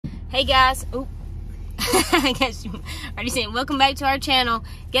Hey guys, oop. I guess you already saying welcome back to our channel.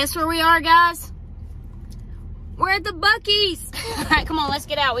 Guess where we are, guys? We're at the Buc-ee's. All right, come on, let's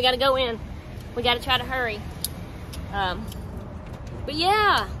get out. We gotta go in. We gotta try to hurry. But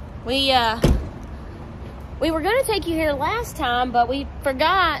yeah, we were gonna take you here last time, but we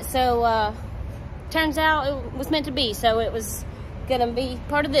forgot. So turns out it was meant to be. So it was gonna be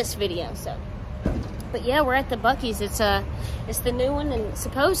part of this video. So. But yeah, we're at the Buc-ee's. It's the new one, and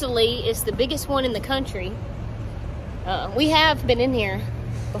supposedly it's the biggest one in the country. We have been in here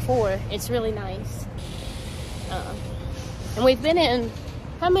before. It's really nice. And we've been in,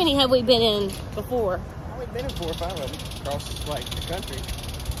 how many have we been in before? We've been in 4 or 5 of them across like the country.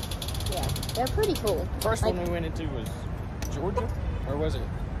 Yeah, they're pretty cool. First one we went into was Georgia, or was it?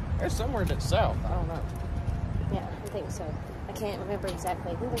 There's somewhere that's south. I don't know. Yeah, I think so. I can't remember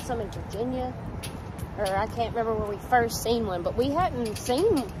exactly. I think there's some in Virginia. Or I can't remember where we first seen one, but we hadn't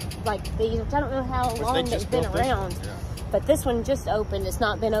seen like these. I don't know how long they've been around, yeah. But this one just opened. It's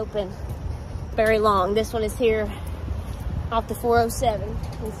not been open very long. This one is here off the 407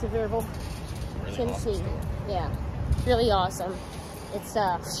 in Sevierville, Tennessee. Awesome. Yeah, it's really awesome. It's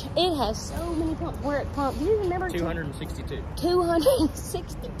it has so many pumps. We're at pump. Do you remember? 262.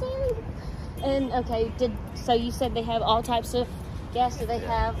 262. And okay, so you said they have all types of gas? Do they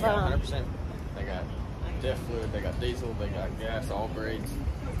have? Yeah, 100%. They got diff fluid, they got diesel, they got gas, all grades.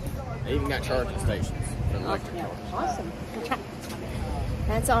 They even got charging stations for electric cars. Awesome.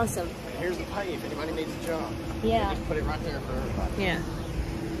 That's awesome. Here's the pay if anybody needs a job. Yeah. They just put it right there for everybody. Yeah.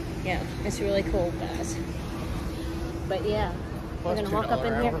 Yeah, it's really cool, guys. But yeah, Plus we're gonna walk up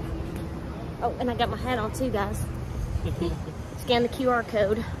in here. Oh, and I got my hat on too, guys. Scan the QR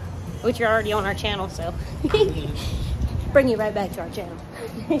code, which you're already on our channel, so bring you right back to our channel.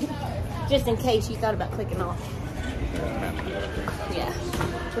 Just in case you thought about clicking off. Yeah.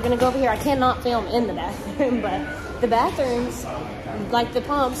 We're gonna go over here. I cannot film in the bathroom, but the bathrooms, like the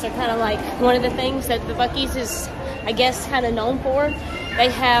pumps, are kind of like one of the things that the Buc-ee's is, I guess, kind of known for. They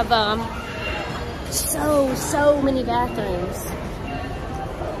have so many bathrooms,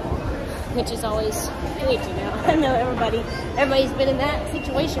 which is always good, you know. I know everybody's been in that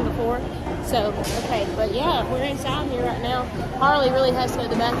situation before. So, okay, but yeah, we're inside here right now. Harley really has to go to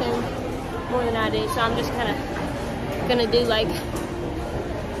the bathroom more than I do, so I'm just kind of gonna do like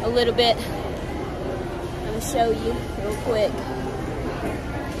a little bit. I'm gonna show you real quick.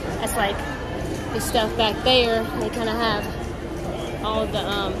 That's like the stuff back there. They kind of have all the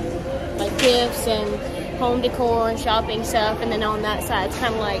like gifts and home decor and shopping stuff, and then on that side it's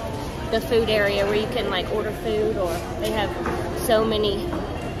kind of like the food area where you can like order food, or they have so many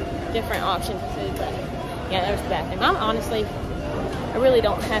different options of food. But yeah, there's the bathroom. I really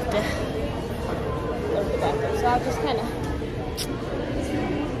don't have to go to the bathroom, so I'll just kind of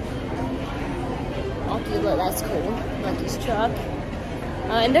walk you. Look, that's cool. Like his truck.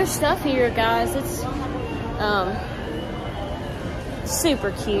 And there's stuff here, guys. It's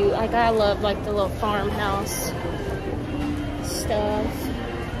super cute. Like, I love like the little farmhouse stuff.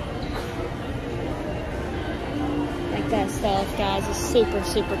 Like that stuff, guys, is super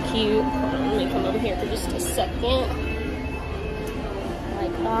cute. Hold on, let me come over here for just a second.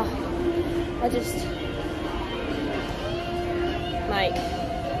 Like, I just like,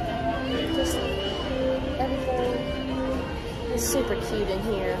 just everything is super cute in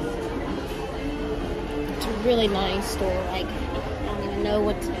here. It's a really nice store. Like, I don't even know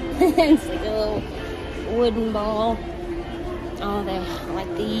what to, it's like a little wooden ball. Oh, they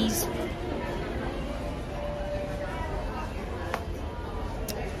like these.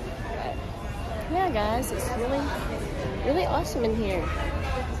 Yeah, guys, it's really awesome in here.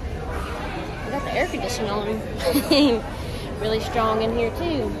 I got the air conditioning on. Really strong in here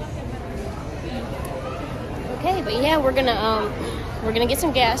too. Okay, but yeah, we're gonna get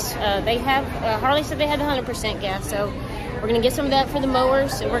some gas. They have Harley said they had 100% gas, so we're gonna get some of that for the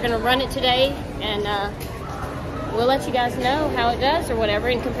mowers, and we're gonna run it today, and we'll let you guys know how it does or whatever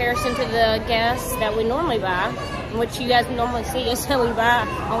in comparison to the gas that we normally buy, which you guys normally see us. We buy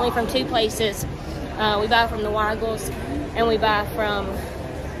only from 2 places. We buy from the Weigels, and we buy from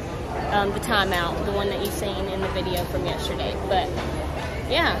the Timeout, the one that you've seen in the video from yesterday. But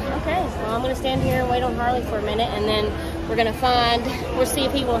yeah, okay. Well, I'm gonna stand here and wait on Harley for a minute, and then we'll see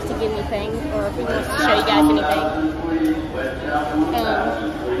if he wants to give anything, or if he wants to show you guys anything.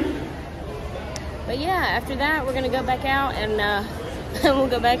 But yeah, after that, we're gonna go back out, and we'll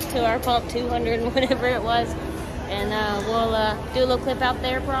go back to our pump 200 and whatever it was, and we'll do a little clip out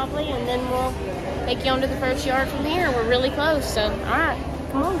there probably, and then we'll take you on to the first yard from here. We're really close, so all right,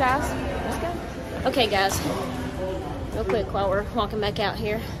 come on, guys, let's go. Okay, guys, real quick while we're walking back out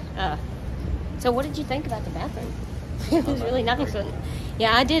here. So what did you think about the bathroom? It was really nice.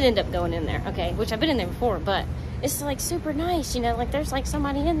 Yeah, I did end up going in there. Okay, which I've been in there before, but it's like super nice, you know, like there's like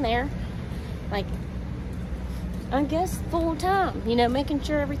somebody in there, like, I guess full time, you know, making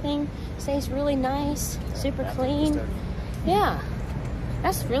sure everything stays really nice, super clean. Yeah,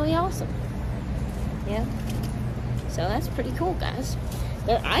 that's really awesome. Yeah, so that's pretty cool, guys.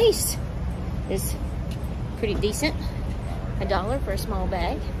 Their ice is pretty decent. $1 for a small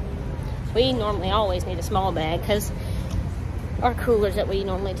bag. We normally always need a small bag because our coolers that we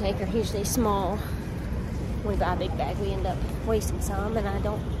normally take are usually small. When we buy a big bag, we end up wasting some, and I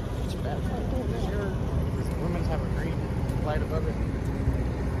don't. Women's have a green light above it.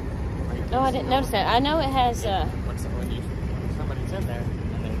 Oh, I didn't notice that. I know it has. When somebody's in there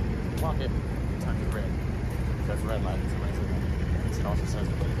and they walk it, it turns red. That's red light. Somebody's in there. It also says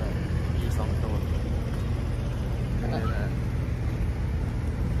use on the door. And then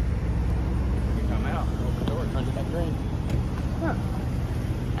you come out, open the door, it turns it back green. Huh.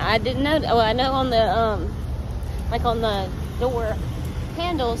 I didn't know. Oh, I know on the like on the door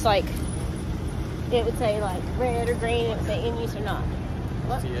handles, like it would say like red or green. It would say in use or not.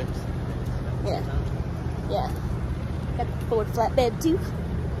 What? TX. Yeah. Yeah. Got the Ford flatbed too.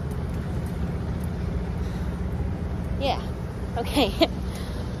 Yeah. Okay.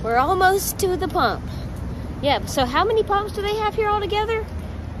 We're almost to the pump. Yeah. So how many pumps do they have here altogether?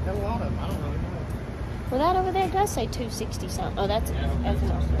 Got a lot of them. I don't really know. Well, that over there does say 260 something. Oh, that's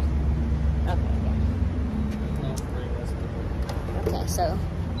ethanol. Okay. Okay, so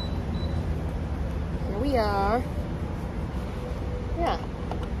here we are. Yeah.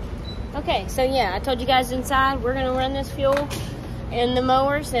 Okay, so yeah, I told you guys inside we're gonna run this fuel in the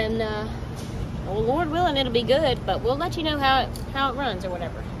mowers, and well, Lord willing, it'll be good. But we'll let you know how it runs or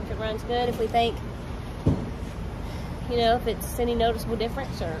whatever. If it runs good, if we think, you know, if it's any noticeable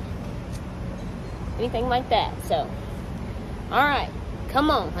difference or anything like that. So, all right, come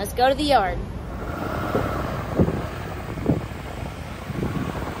on, let's go to the yard.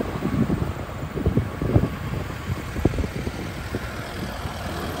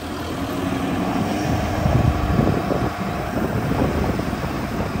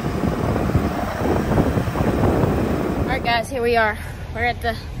 Guys, here we are. We're at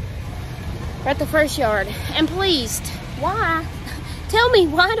the first yard. And please, why? Tell me,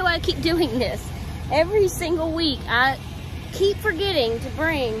 why do I keep doing this? Every single week, I keep forgetting to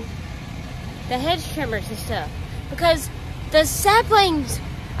bring the hedge trimmers and stuff. Because the saplings,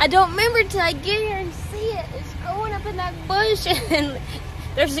 I don't remember until I get here and see it. It's growing up in that bush. And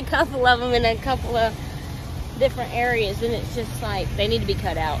there's a couple of them in a couple of different areas. And it's just like, they need to be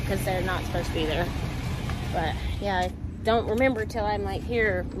cut out because they're not supposed to be there. But, yeah, don't remember till I'm like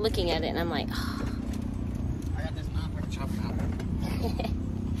here looking at it and I'm like, oh. I got this knife, I can chop it out.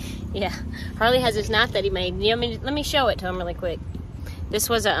 Yeah, Harley has this knife that he made. You know, let me show it to him really quick. This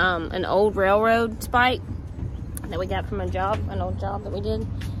was a, an old railroad spike that we got from an old job that we did.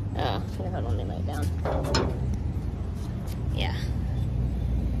 Here, hold on, let me lay it down. Yeah.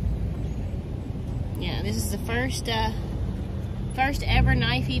 Yeah, this is the first ever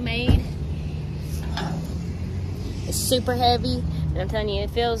knife he made. It's super heavy, and I'm telling you,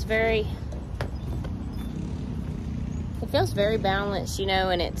 it feels very balanced, you know,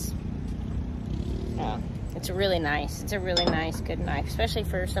 and it's really nice. It's a really nice, good knife, especially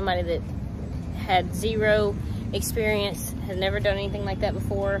for somebody that had zero experience, has never done anything like that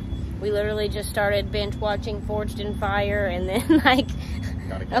before. We literally just started binge watching Forged in Fire, and then like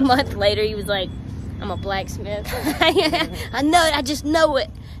a month later, he was like, "I'm a blacksmith." I know it. I just know it.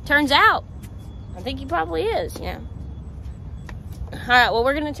 Turns out, I think he probably is. Yeah. All right. Well,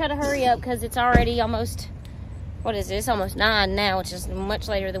 we're gonna try to hurry up because it's already almost. What is this? Almost 9 now, which is much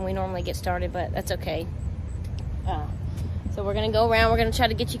later than we normally get started, but that's okay. So we're gonna go around. We're gonna try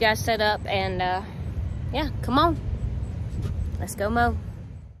to get you guys set up, and yeah, come on. Let's go mow.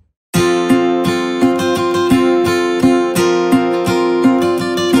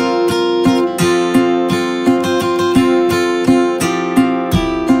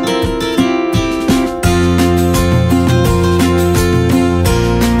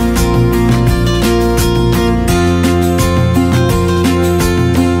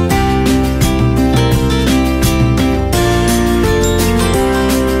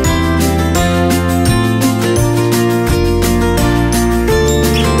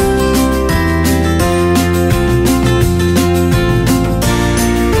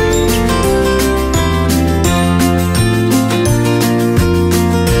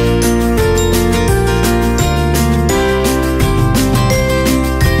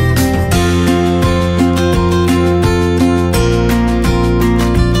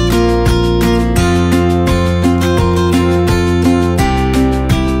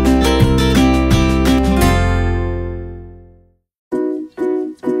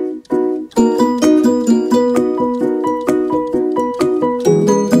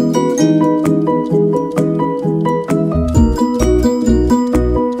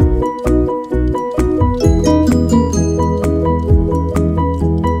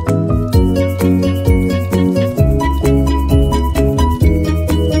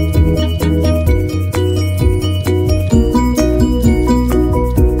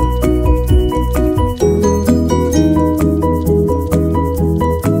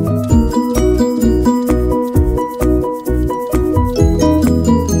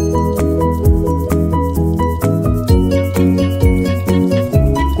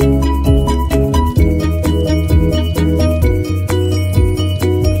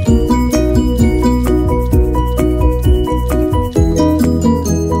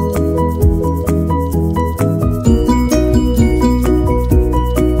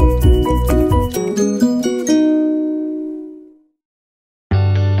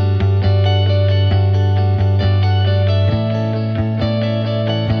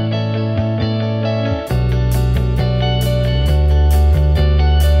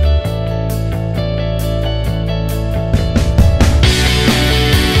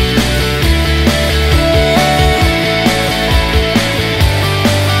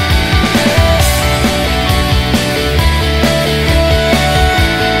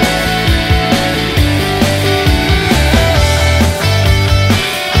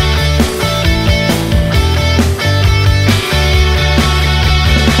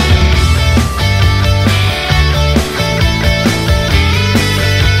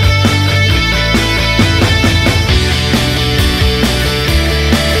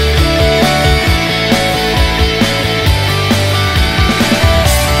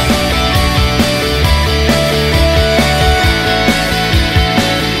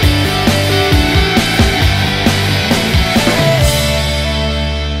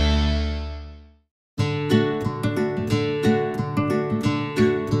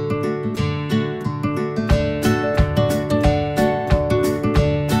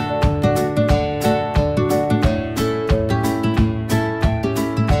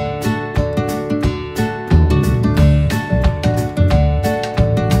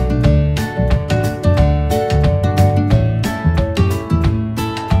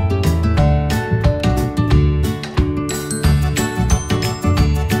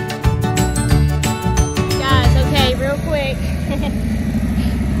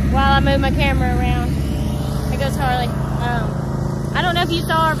 while I move my camera around. There goes Harley. I don't know if you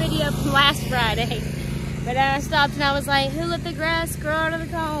saw our video from last Friday, but I stopped and I was like, who let the grass grow out of the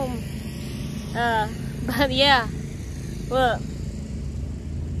comb? But yeah, look,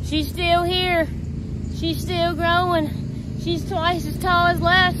 she's still here. She's still growing. She's twice as tall as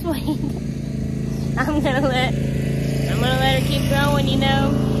last week. I'm gonna let her keep growing, you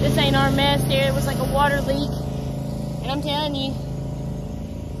know. This ain't our mess here. It was like a water leak. And I'm telling you,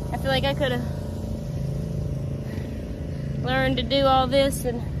 I feel like I could have learned to do all this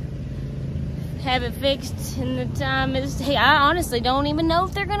and have it fixed in the time it's taken. I honestly don't even know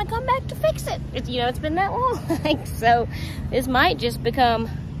if they're gonna come back to fix it. It's been that long. So this might just become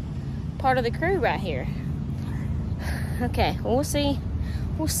part of the crew right here. Okay, well, we'll see.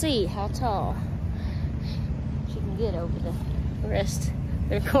 We'll see how tall she can get over the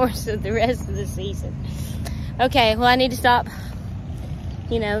course of the rest of the season. Okay, well, I need to stop,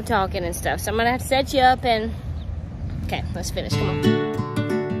 talking and stuff. So I'm gonna have to set you up and, okay, let's finish, come on.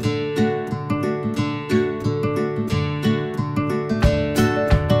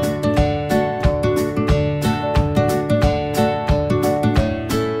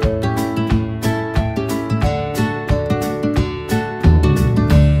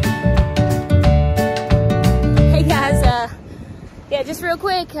 Just real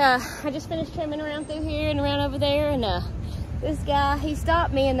quick, I just finished trimming around through here and around over there, and this guy, he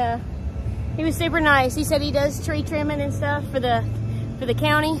stopped me, and he was super nice. He said he does tree trimming and stuff for the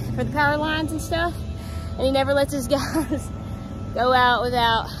county, for the power lines and stuff, and he never lets his guys go out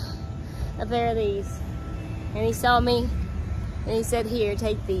without a pair of these. And he saw me, and he said, here,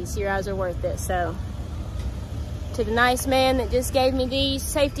 take these, your eyes are worth it. So, to the nice man that just gave me these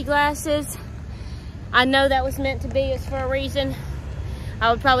safety glasses, I know that was meant to be. It's for a reason. I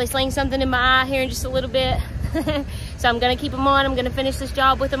would probably sling something in my eye here in just a little bit. So I'm gonna keep them on. I'm gonna finish this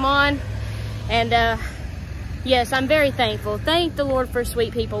job with them on. And yes, I'm very thankful. Thank the Lord for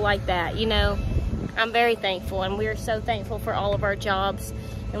sweet people like that, I'm very thankful, and we're so thankful for all of our jobs.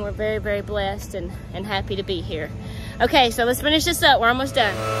 And we're very, very blessed and happy to be here. Okay, so let's finish this up. We're almost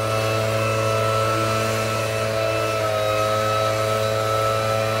done.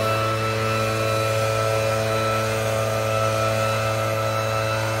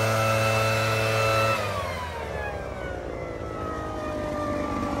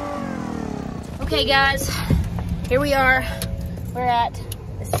 Okay guys, here we are. We're at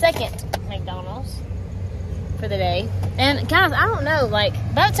the second McDonald's for the day. And guys, I don't know, like,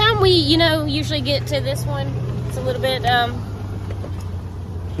 by the time we, usually get to this one, it's a little bit,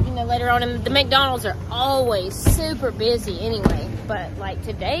 later on. And the McDonald's are always super busy anyway. But like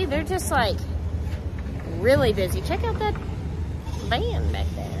today, they're just like really busy. Check out that van back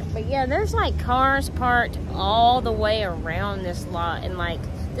there. But yeah, there's like cars parked all the way around this lot, and like,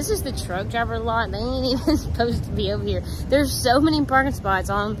 this is the truck driver lot. They ain't even supposed to be over here. There's so many parking spots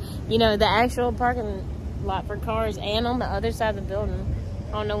on, the actual parking lot for cars and on the other side of the building.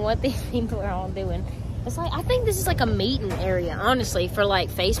 I don't know what these people are all doing. It's like, I think this is like a meeting area, honestly, for like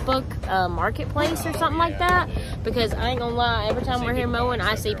Facebook Marketplace or something like that. Because I ain't gonna lie, every time we're here mowing,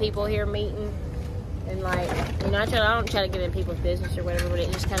 I see people here meeting. And like, I don't try to get in people's business or whatever, but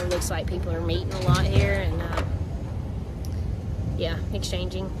it just kind of looks like people are meeting a lot here. And yeah,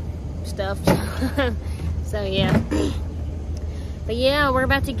 exchanging stuff. So yeah. But yeah, we're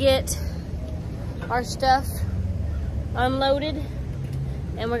about to get our stuff unloaded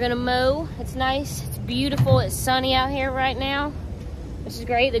and we're gonna mow. It's nice, it's beautiful, it's sunny out here right now, which is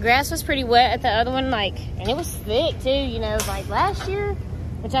great. The grass was pretty wet at the other one, and it was thick too, like last year,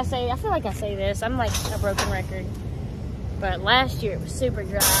 which I feel like I say this, I'm like a broken record, but last year it was super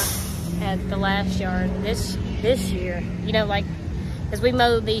dry at the last yard. This year, because we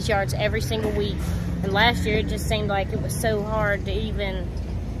mowed these yards every single week, and last year it just seemed like it was so hard to even,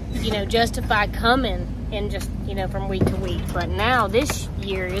 justify coming and just, from week to week. But now this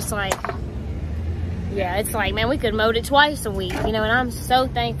year, it's like, yeah, it's like, man, we could mowed it twice a week, and I'm so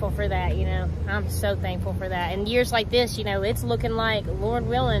thankful for that, I'm so thankful for that. And years like this, it's looking like, Lord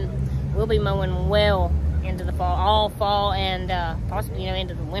willing, we'll be mowing well into the fall, all fall, and possibly,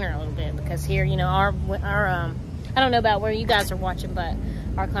 into the winter a little bit, because here, our I don't know about where you guys are watching, but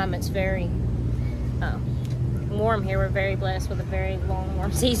our climate's very warm here. We're very blessed with a very long,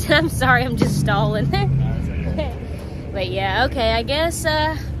 warm season. I'm sorry, I'm just stalling. But yeah, okay, I guess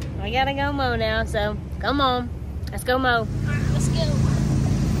I gotta go mow now, so come on, let's go mow. All right, let's go.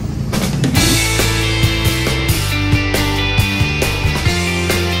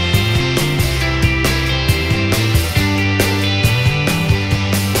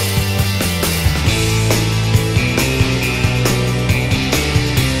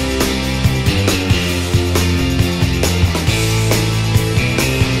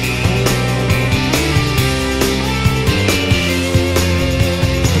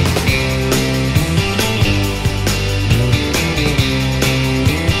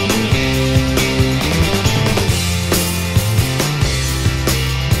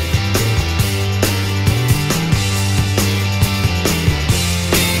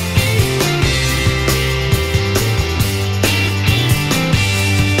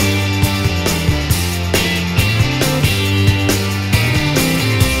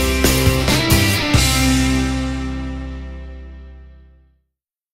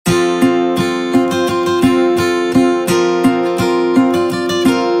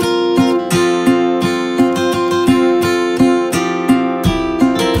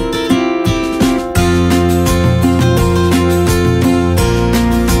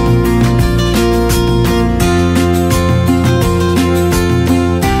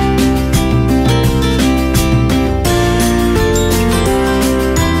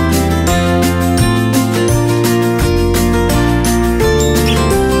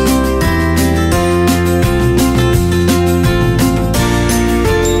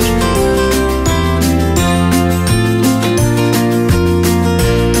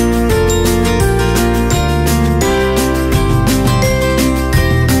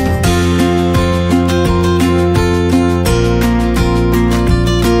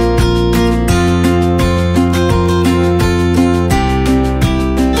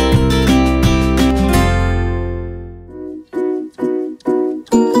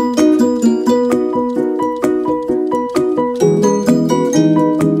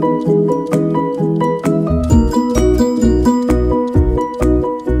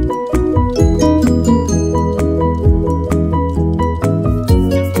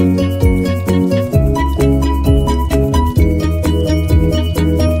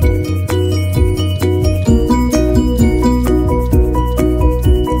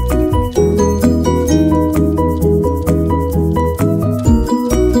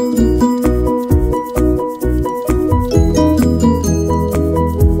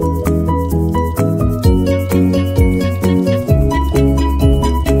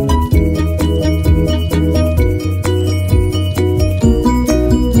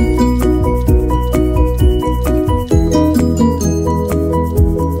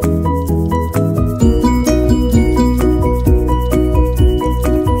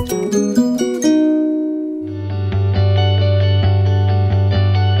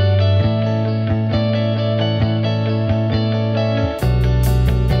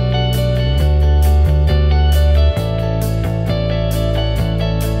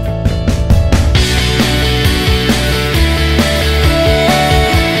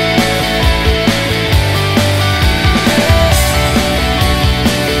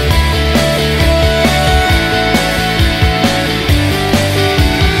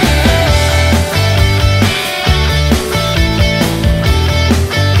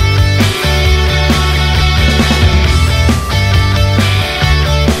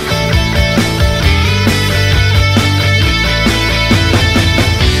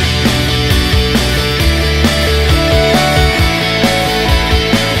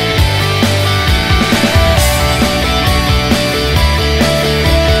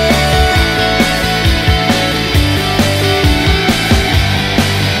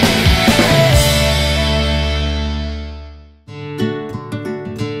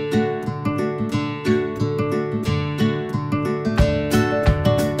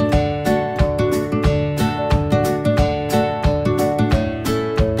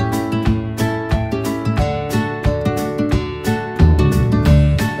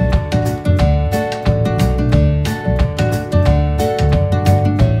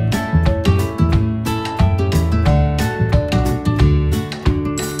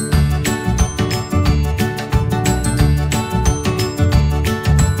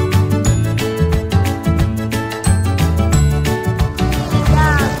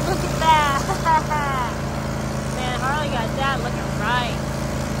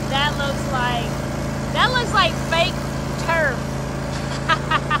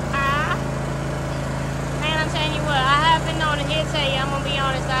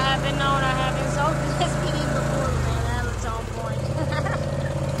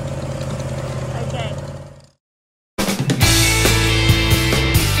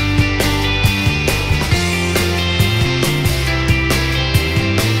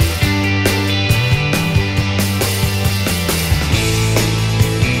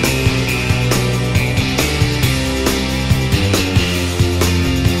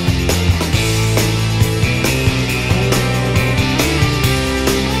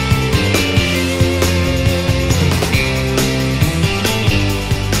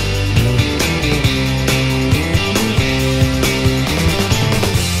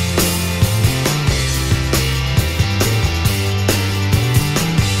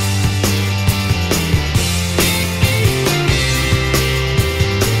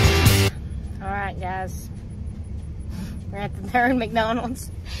 darn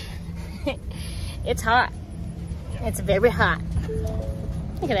McDonald's. It's hot. It's very hot.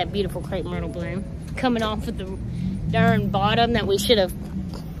 Look at that beautiful crepe myrtle bloom coming off of the darn bottom that we should have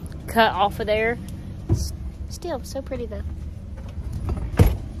cut off of there. Still so pretty though.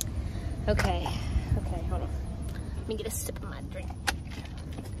 Okay, hold on. Let me get a sip of my drink.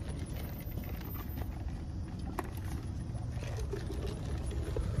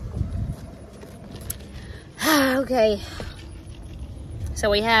 Okay, so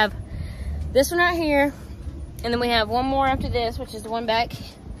we have this one right here, and then we have one more after this, which is the one back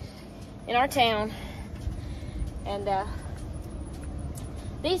in our town. And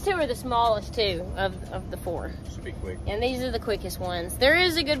these two are the smallest too of the four. Should be quick. And these are the quickest ones. There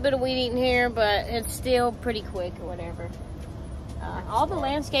is a good bit of weed eating here, but it's still pretty quick or whatever. All the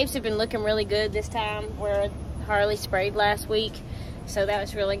landscapes have been looking really good this time, where Harley sprayed last week. So that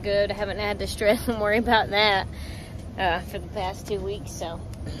was really good. I haven't had to stress and worry about that for the past 2 weeks. So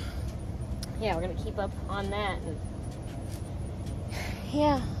yeah, we're gonna keep up on that. And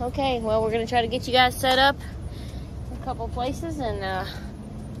yeah, okay. Well, we're gonna try to get you guys set up in a couple places, and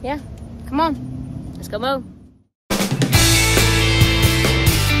yeah, come on, let's go mow.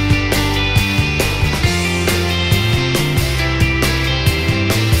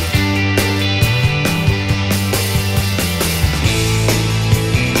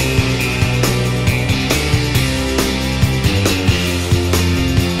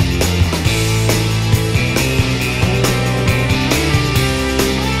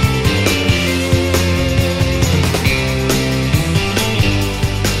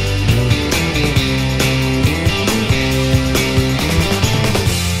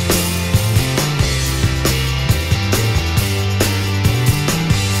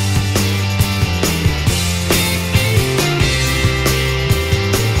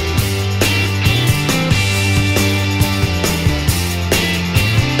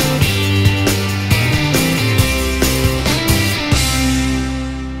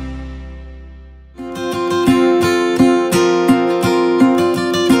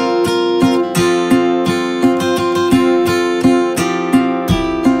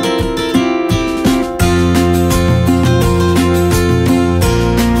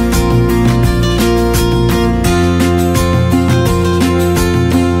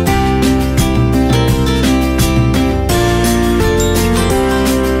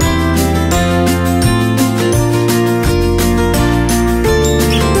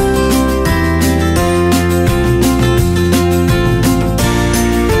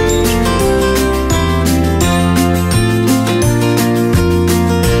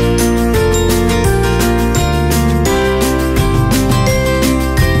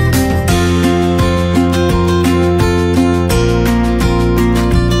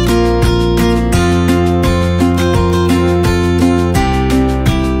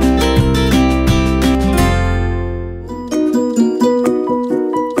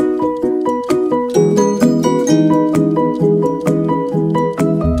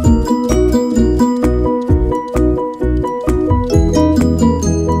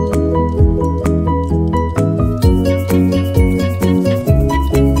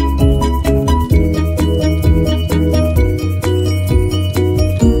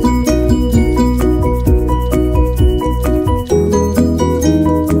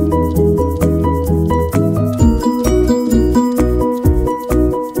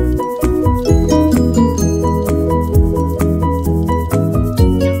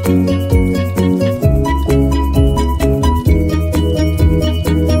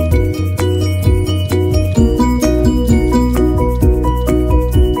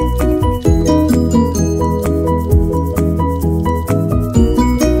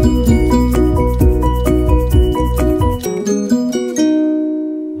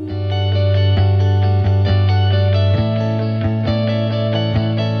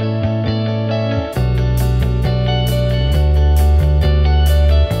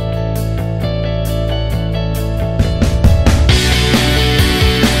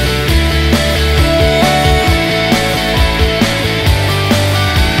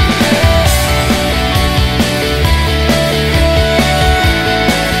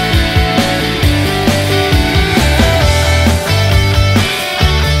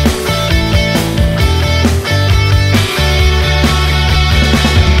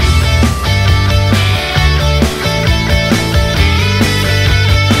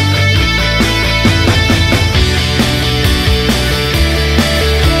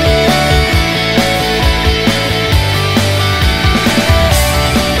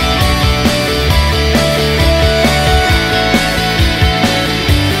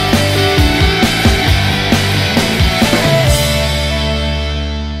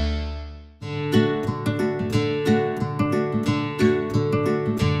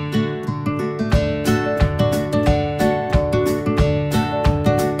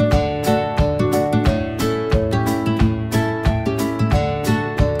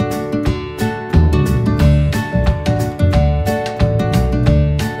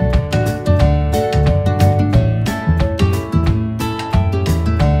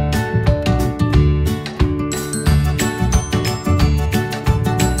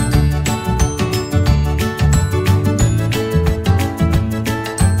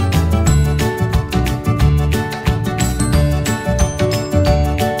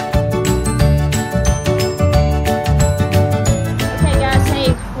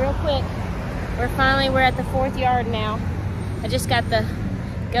 just got the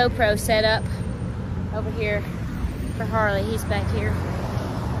GoPro set up over here for Harley. He's back here.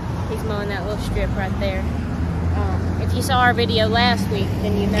 He's mowing that little strip right there. If you saw our video last week,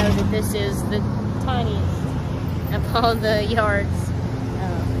 then you know that this is the tiniest of all the yards.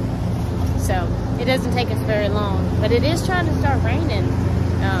 So it doesn't take us very long, but it is trying to start raining.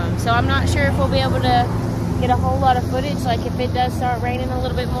 So I'm not sure if we'll be able to get a whole lot of footage. Like if it does start raining a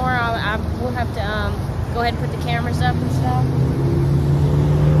little bit more, we'll have to go ahead and put the cameras up and stuff.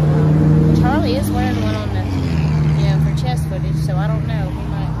 Which Harley is wearing one on the, for chest footage, so I don't know. He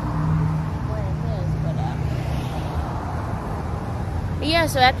might wear his, but yeah.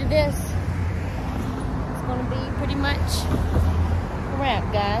 So after this, it's gonna be pretty much a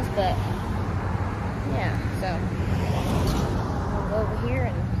wrap, guys. But yeah, so I'll go over here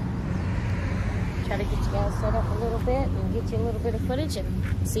and try to get you guys set up a little bit and get you a little bit of footage, and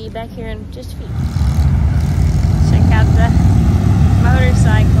see you back here in just a few. Check out the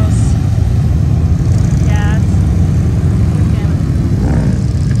motorcycles, guys. Look at them.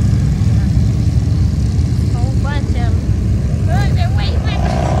 A whole bunch of them. Look, they're waving.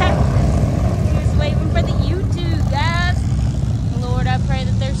 Just waving for the YouTube, guys. Lord, I pray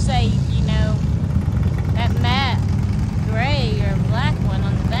that they're safe. That matte gray or black one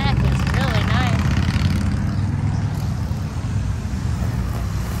on the back is really nice.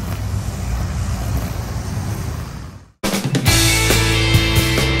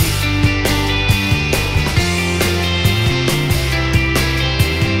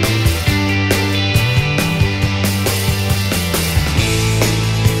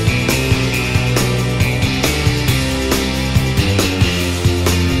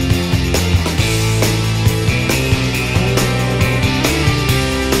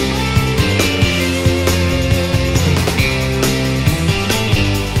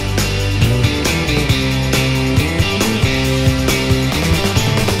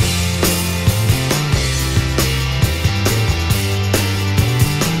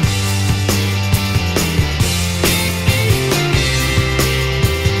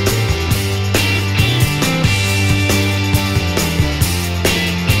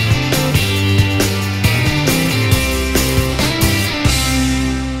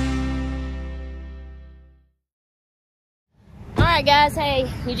 Alright guys, hey,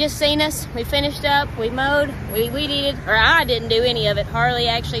 you just seen us. We finished up, we mowed, we weed-eated, or I didn't do any of it. Harley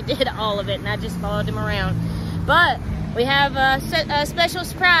actually did all of it, and I just followed him around. But we have a special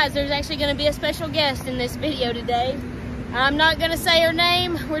surprise. There's actually going to be a special guest in this video today. I'm not going to say her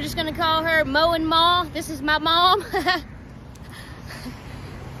name. We're just going to call her Mowing Ma. This is my mom.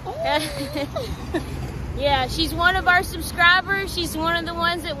 Yeah, she's one of our subscribers. She's one of the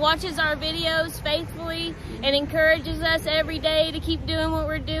ones that watches our videos faithfully and encourages us every day to keep doing what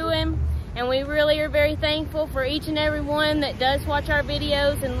we're doing. And we really are very thankful for each and every one that does watch our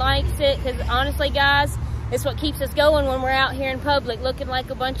videos and likes it. Because honestly, guys, it's what keeps us going when we're out here in public looking like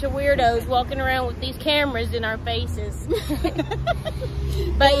a bunch of weirdos walking around with these cameras in our faces.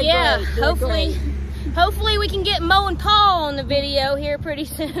 But yeah, hopefully we can get Mo and Paul on the video here pretty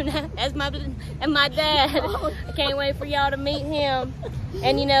soon as my dad. I can't wait for y'all to meet him.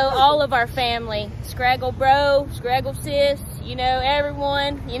 And all of our family, Scraggle Bro, Scraggle Sis,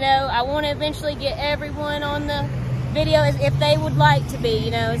 everyone. I want to eventually get everyone on the video if they would like to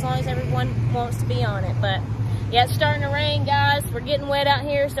be, as long as everyone wants to be on it. But yeah, it's starting to rain, guys. We're getting wet out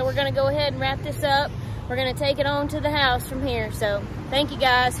here, so we're going to go ahead and wrap this up. We're going to take it on to the house from here. So thank you,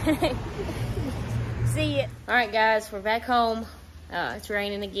 guys. See ya. All right, guys, we're back home. It's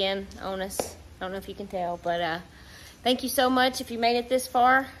raining again on us. I don't know if you can tell, but thank you so much if you made it this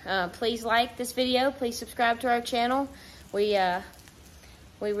far. Please like this video. Please subscribe to our channel. We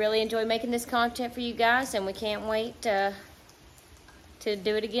really enjoy making this content for you guys, and we can't wait to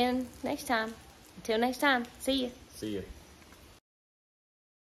do it again next time. Until next time, see ya. See ya.